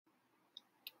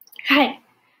Hi,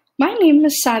 my name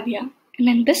is Savia, and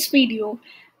in this video,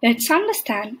 let's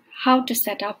understand how to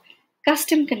set up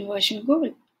custom conversion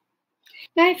goal.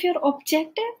 Now, if your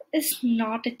objective is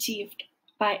not achieved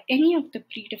by any of the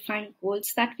predefined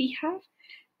goals that we have,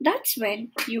 that's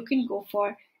when you can go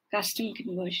for custom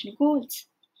conversion goals.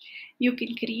 You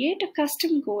can create a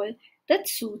custom goal that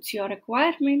suits your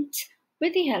requirements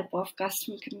with the help of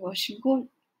custom conversion goal.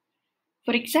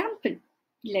 For example,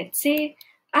 let's say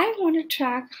I want to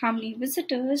track how many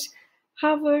visitors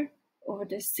hover over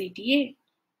the CTA.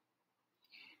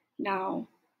 Now,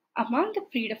 among the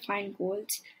predefined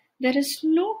goals, there is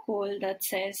no goal that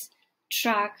says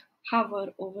track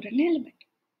hover over an element.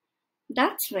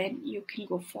 That's when you can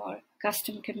go for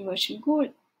custom conversion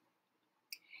goal.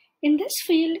 In this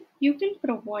field, you can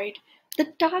provide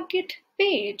the target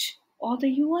page or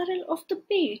the URL of the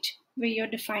page where you're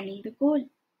defining the goal.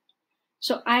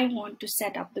 So I want to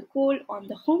set up the goal on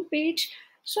the home page.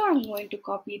 So I'm going to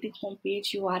copy the home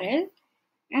page URL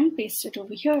and paste it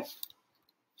over here.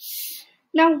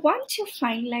 Now, once you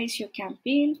finalize your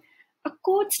campaign, a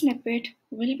code snippet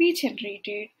will be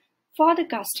generated for the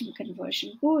custom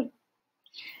conversion goal.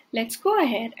 Let's go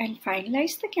ahead and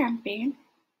finalize the campaign.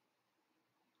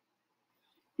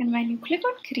 And when you click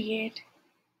on create,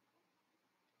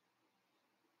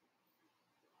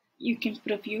 you can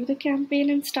preview the campaign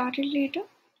and start it later.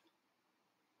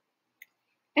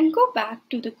 And go back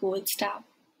to the goals tab.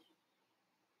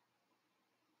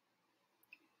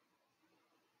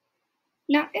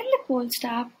 Now in the goals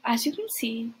tab, as you can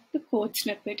see, the code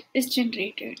snippet is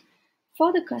generated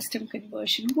for the custom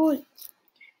conversion goal.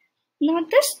 Now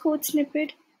this code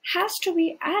snippet has to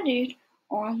be added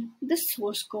on the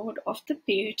source code of the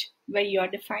page where you are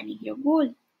defining your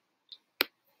goal.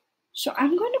 So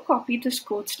I'm going to copy this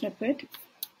code snippet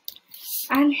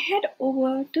and head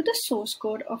over to the source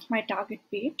code of my target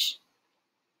page.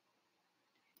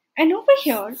 And over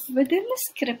here, within the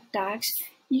script tags,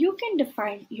 you can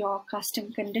define your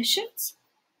custom conditions.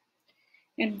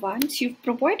 And once you've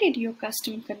provided your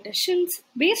custom conditions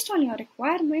based on your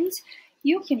requirements,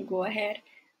 you can go ahead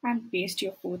and paste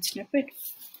your code snippet.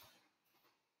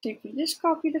 So you can just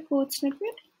copy the code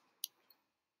snippet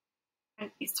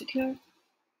and paste it here.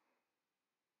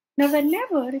 Now,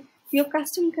 whenever your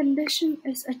custom condition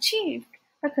is achieved,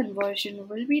 a conversion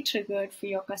will be triggered for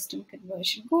your custom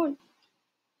conversion goal.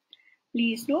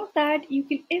 Please note that you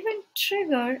can even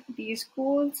trigger these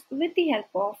goals with the help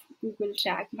of Google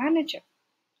Tag Manager.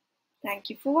 Thank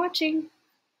you for watching.